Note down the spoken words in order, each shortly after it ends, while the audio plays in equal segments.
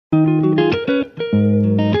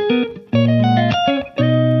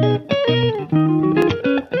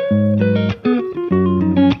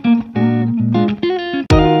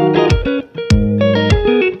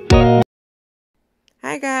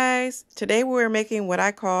Today we're making what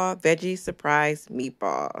I call veggie surprise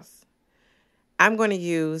meatballs. I'm going to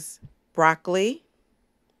use broccoli,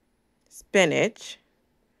 spinach,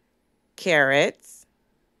 carrots,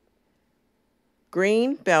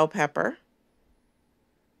 green bell pepper,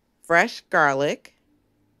 fresh garlic,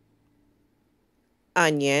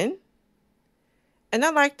 onion, and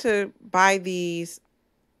I like to buy these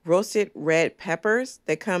roasted red peppers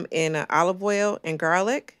that come in olive oil and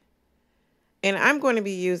garlic. And I'm going to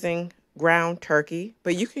be using ground turkey,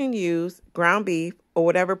 but you can use ground beef or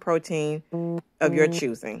whatever protein of your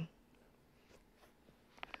choosing.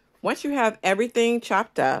 Once you have everything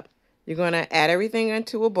chopped up, you're going to add everything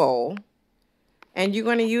into a bowl, and you're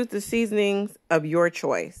going to use the seasonings of your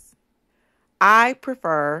choice. I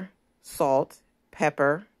prefer salt,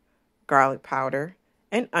 pepper, garlic powder,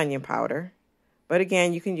 and onion powder. But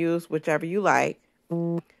again, you can use whichever you like.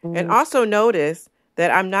 And also notice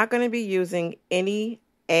that I'm not going to be using any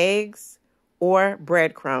eggs or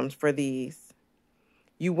breadcrumbs for these.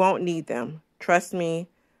 You won't need them. Trust me,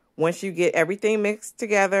 once you get everything mixed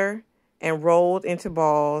together and rolled into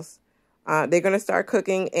balls, they're going to start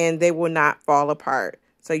cooking and they will not fall apart.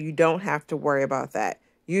 So you don't have to worry about that.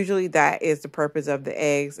 Usually that is the purpose of the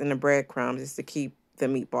eggs and the breadcrumbs, is to keep the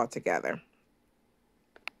meatball together.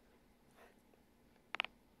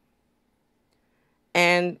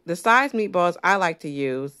 And the size meatballs I like to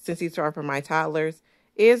use, since these are for my toddlers,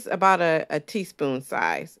 is about a teaspoon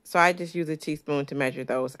size. So I just use a teaspoon to measure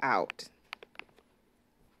those out.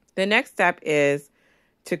 The next step is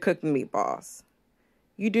to cook the meatballs.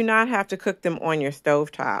 You do not have to cook them on your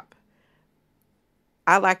stovetop.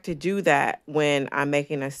 I like to do that when I'm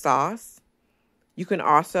making a sauce. You can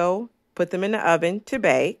also put them in the oven to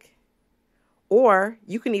bake, or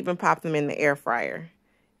you can even pop them in the air fryer.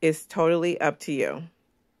 It's totally up to you.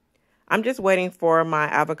 I'm just waiting for my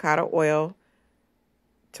avocado oil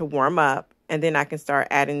to warm up, and then I can start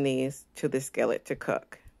adding these to the skillet to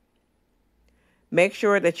cook. Make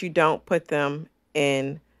sure that you don't put them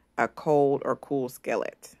in a cold or cool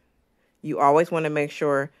skillet. You always want to make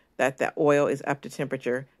sure that the oil is up to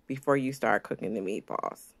temperature before you start cooking the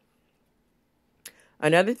meatballs.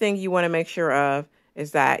 Another thing you want to make sure of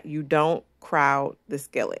is that you don't crowd the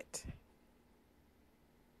skillet.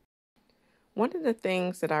 One of the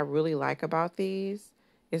things that I really like about these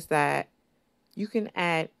is that you can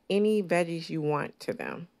add any veggies you want to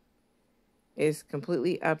them. It's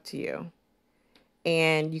completely up to you.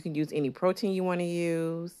 And you can use any protein you want to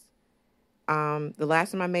use. The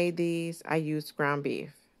last time I made these, I used ground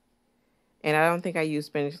beef. And I don't think I used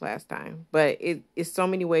spinach last time. But it's so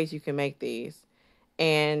many ways you can make these.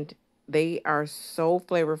 And they are so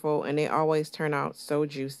flavorful, and they always turn out so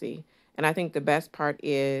juicy. And I think the best part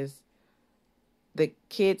is the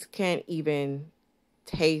kids can't even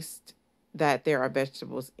taste that there are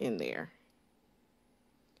vegetables in there.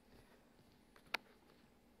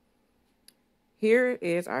 Here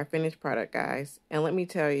is our finished product, guys. And let me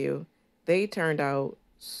tell you, they turned out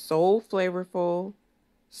so flavorful,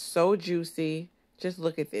 so juicy. Just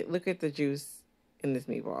look at it. Look at the juice in this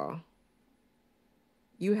meatball.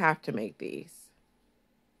 You have to make these.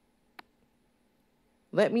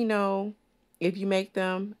 Let me know if you make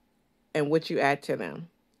them and what you add to them.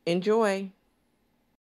 Enjoy.